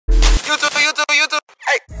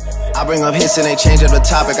I bring up hits and they change up the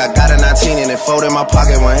topic. I got a 19 and it fold in my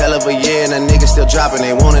pocket. One hell of a year and the niggas still dropping.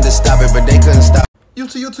 They wanted to stop it, but they couldn't stop.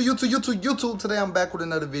 YouTube. Today I'm back with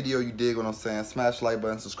another video. You dig what I'm saying? Smash the like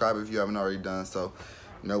button, subscribe if you haven't already done so.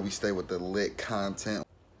 You know we stay with the lit content.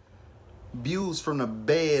 Views from the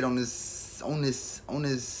bed on this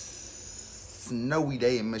snowy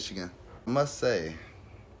day in Michigan. I must say,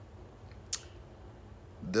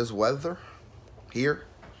 this weather here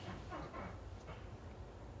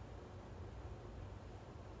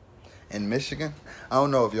in Michigan, I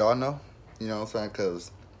don't know if y'all know, you know what I'm saying,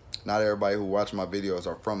 because not everybody who watch my videos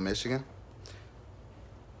are from Michigan.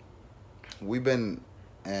 We've been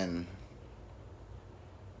in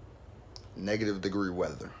 -degree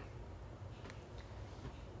weather.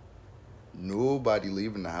 Nobody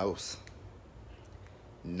leaving the house.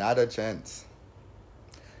 Not a chance.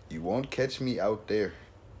 You won't catch me out there.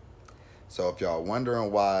 So if y'all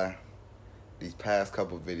wondering why these past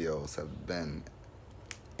couple videos have been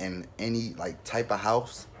in any like type of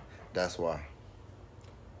house, that's why.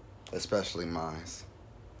 Especially mine.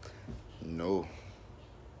 No.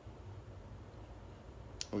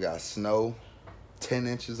 We got snow 10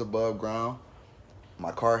 inches above ground.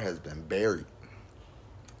 My car has been buried.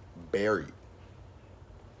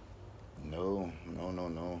 No.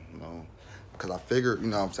 Because I figured, you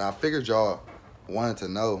know what I'm saying, I figured y'all wanted to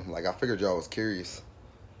know. Like, I figured y'all was curious.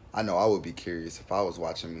 I know I would be curious if I was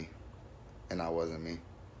watching me and I wasn't me.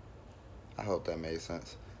 I hope that made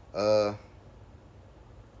sense. Y'all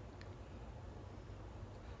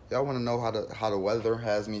want to know how the weather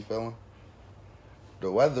has me feeling?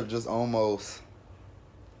 The weather just almost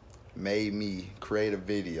made me create a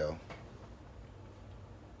video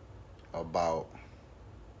about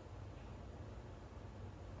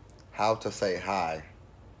how to say hi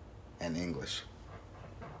in English.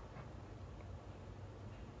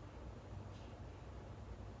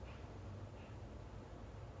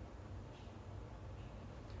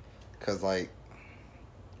 Cause like,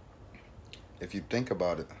 if you think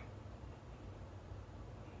about it,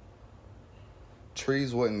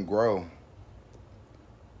 trees wouldn't grow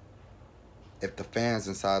if the fans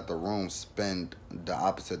inside the room spin the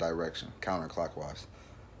opposite direction, counterclockwise.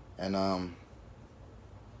 And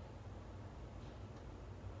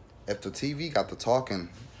if the TV got to talking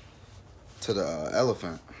to the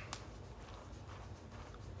elephant,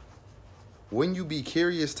 wouldn't you be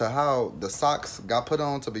curious to how the socks got put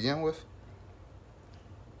on to begin with?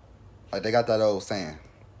 Like, they got that old saying,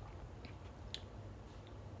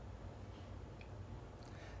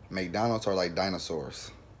 McDonald's are like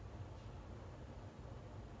dinosaurs.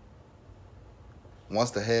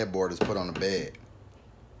 Once the headboard is put on the bed,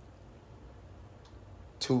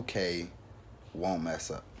 2K won't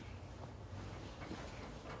mess up.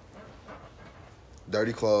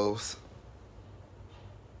 Dirty clothes,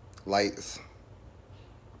 lights,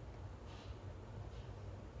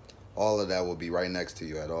 all of that will be right next to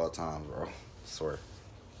you at all times, bro. Swear.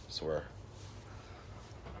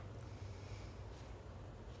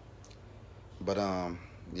 But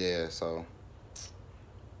yeah, so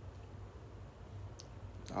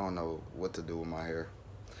I don't know what to do with my hair.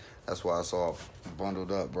 That's why it's all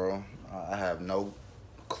bundled up, bro. I have no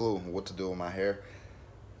clue what to do with my hair.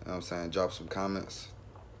 You know what I'm saying? Drop some comments.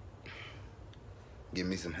 Give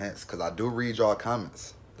me some hints, because I do read y'all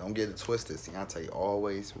comments. Don't get it twisted. Ciante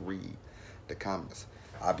always read the comments.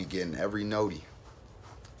 I be getting every noti.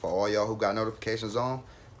 For all y'all who got notifications on,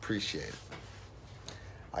 appreciate it.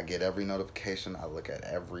 I get every notification. I look at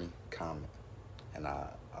every comment. And I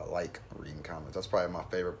like reading comments. That's probably my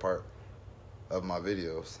favorite part of my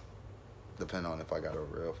videos. Depending on if I got a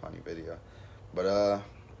real funny video. But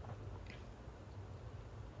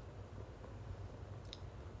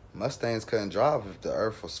Mustangs couldn't drive if the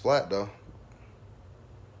earth was flat, though.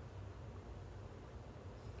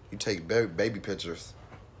 You take baby pictures.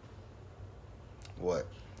 What?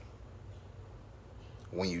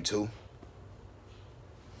 When you 2?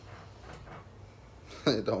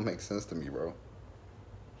 It don't make sense to me, bro.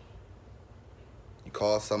 You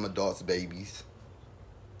call some adults babies.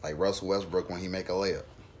 Like Russell Westbrook when he make a layup.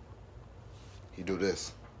 He do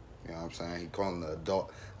this. You know what I'm saying? He calling the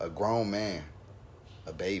adult, a grown man,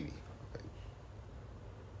 a baby.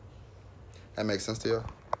 That makes sense to y'all?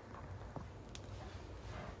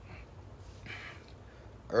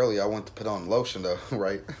 Earlier, I went to put on lotion, though,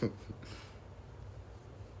 right?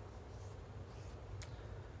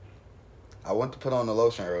 I went to put on the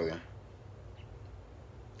lotion earlier.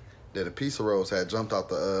 Then a piece of rose had jumped out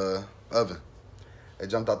the oven. It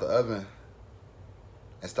jumped out the oven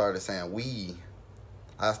and started saying "we."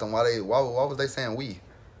 I asked them why was they saying "we."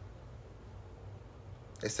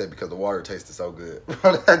 They said because the water tasted so good.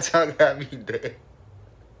 Bro, that junk had me dead.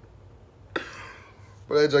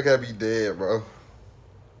 Bro, that junk had me dead, bro.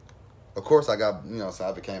 Of course, I got, so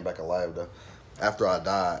I became back alive, though. After I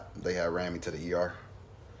died, they had ran me to the ER.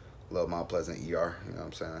 Love Mount Pleasant ER, you know what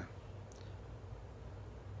I'm saying?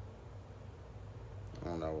 I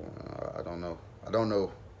don't know. I don't know. I don't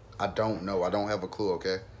know. I don't know. I don't have a clue,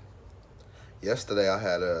 okay? Yesterday,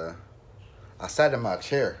 I sat in my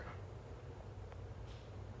chair.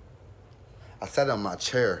 I sat on my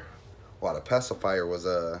chair while the pacifier was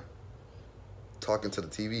talking to the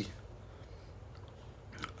TV.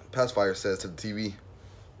 The pacifier says to the TV,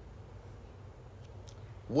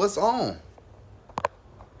 "What's on?"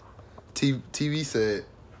 TV said,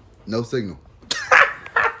 "No signal."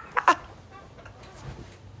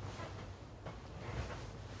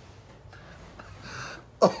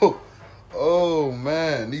 Oh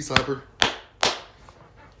man, knee slapper.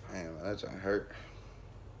 Man, that joint hurt.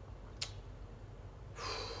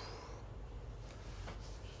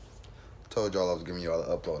 Told y'all I was giving y'all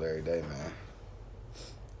an upload every day, man.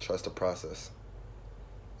 Trust the process.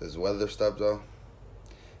 This weather stuff, though,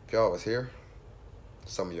 if y'all was here,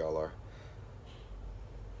 some of y'all are.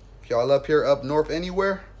 If y'all up here, up north,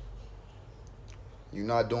 anywhere, you're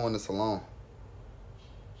not doing this alone.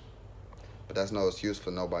 But that's no excuse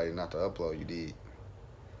for nobody not to upload. You did.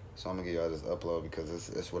 So I'm going to give y'all this upload because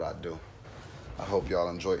it's what I do. I hope y'all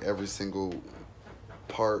enjoy every single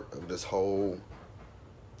part of this whole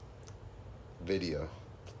video.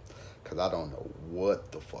 Because I don't know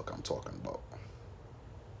what the fuck I'm talking about.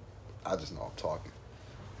 I just know I'm talking.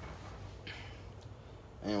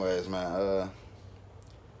 Anyways, man,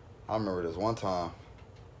 I remember this one time.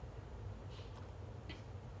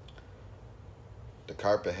 The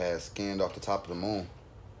carpet had skinned off the top of the moon.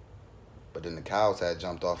 But then the cows had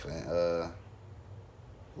jumped off and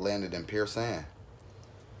landed in pure sand.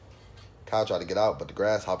 Cow tried to get out, but the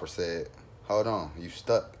grasshopper said, "Hold on, you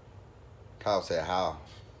stuck." Cow said, "How?"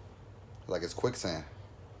 Like it's quicksand.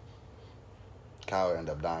 Cow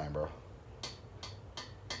ended up dying, bro.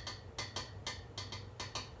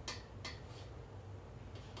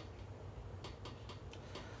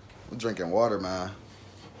 I'm drinking water, man.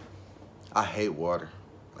 I hate water.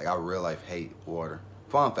 Like, I real life hate water.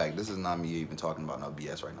 Fun fact, this is not me even talking about no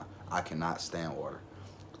BS right now. I cannot stand water.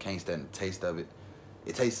 Can't stand the taste of it.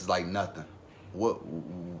 It tastes like nothing. What?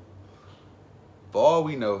 For all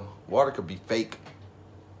we know, water could be fake.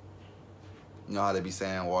 You know how they be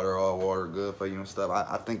saying water, all water good for you and stuff.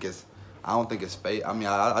 I don't think it's fake. I mean,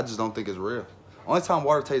 I just don't think it's real. Only time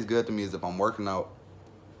water tastes good to me is if I'm working out.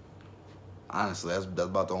 Honestly, that's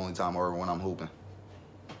about the only time, or when I'm hooping.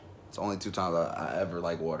 It's only 2 times I ever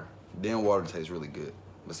like water. Then water tastes really good.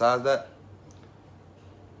 Besides that,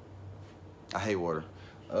 I hate water.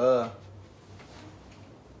 For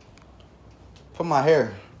my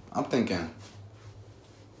hair, I'm thinking,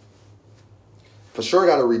 for sure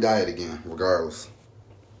gotta re-dye it again, regardless.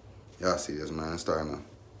 Y'all see this, man. It's starting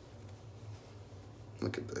to,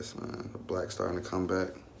 look at this, man. The black's starting to come back.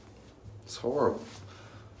 It's horrible.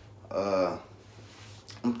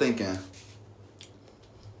 I'm thinking,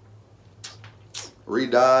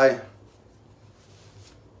 re-dye,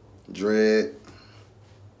 dread.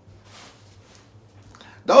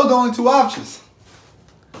 Those are the only 2 options.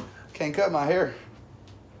 Can't cut my hair.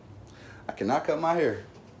 I cannot cut my hair.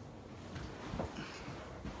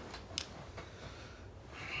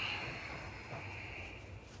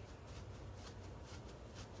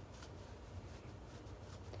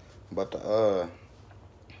 But the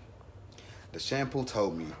shampoo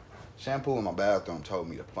in my bathroom told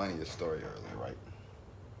me the funniest story earlier, right?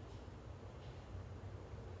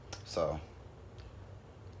 So,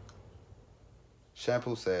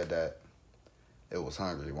 shampoo said that it was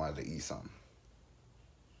hungry, he wanted to eat something.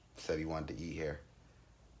 Said he wanted to eat hair.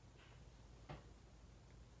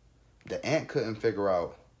 The ant couldn't figure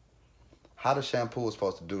out how the shampoo was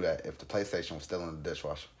supposed to do that if the PlayStation was still in the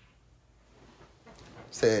dishwasher.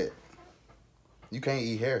 Said, you can't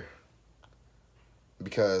eat hair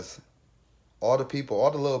because all the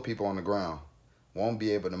little people on the ground won't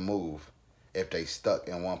be able to move if they stuck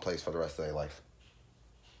in one place for the rest of their life.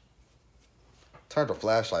 Turned the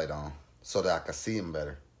flashlight on so that I could see him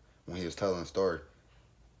better when he was telling the story.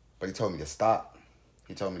 But he told me to stop.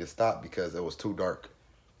 He told me to stop because it was too dark.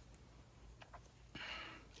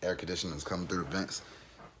 Air conditioning was coming through the vents.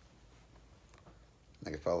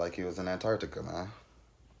 Nigga felt like he was in Antarctica, man.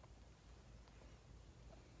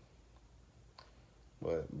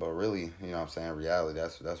 But really, you know what I'm saying, reality,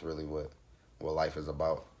 that's really what life is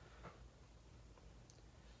about.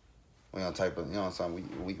 We on type of, you know what I'm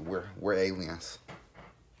saying, we're aliens. You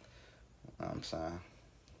know what I'm saying?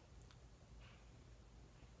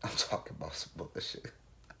 I'm talking about some bullshit.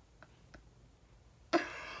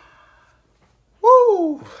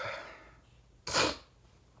 Woo!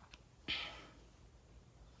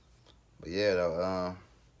 But yeah, though,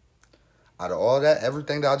 out of all that,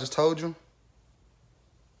 everything that I just told you,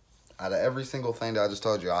 out of every single thing that I just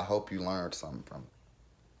told you, I hope you learned something from it.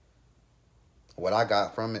 What I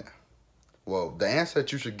got from it, well, the answer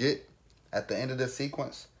that you should get at the end of this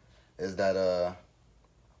sequence is that,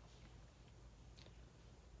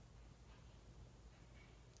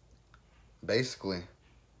 basically,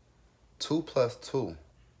 2 plus 2,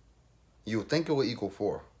 you would think it would equal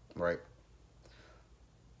 4, right?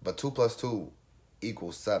 But 2 plus 2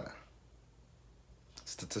 equals 7.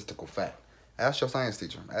 Statistical fact. Ask your science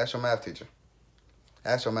teacher. Ask your math teacher.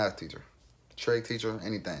 Ask your math teacher. Trade teacher,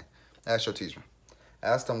 anything. Ask your teacher.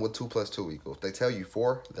 Ask them what 2 plus 2 equals. If they tell you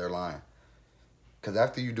 4, they're lying. Because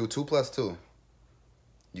after you do 2 plus 2,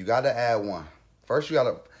 you got to add 1. First,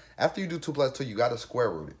 after you do 2 plus 2, you got to square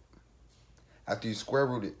root it. After you square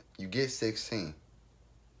root it, you get 16.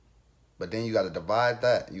 But then you got to divide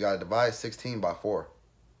that. You got to divide 16 by 4.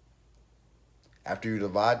 After you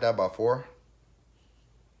divide that by 4,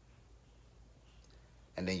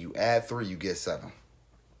 and then you add 3, you get 7.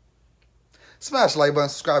 Smash the like button,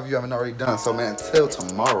 subscribe if you haven't already done so, man. Until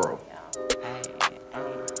tomorrow.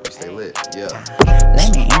 Stay lit, yeah.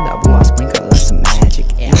 Let me in the boy, sprinkle us some magic.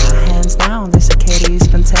 Yeah, hands down, this kitty is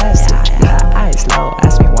fantastic. Yeah, eyes low,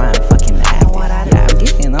 ask me why I'm fucking laughing. Yeah, I'm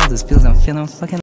getting all these pills, I'm feeling fucking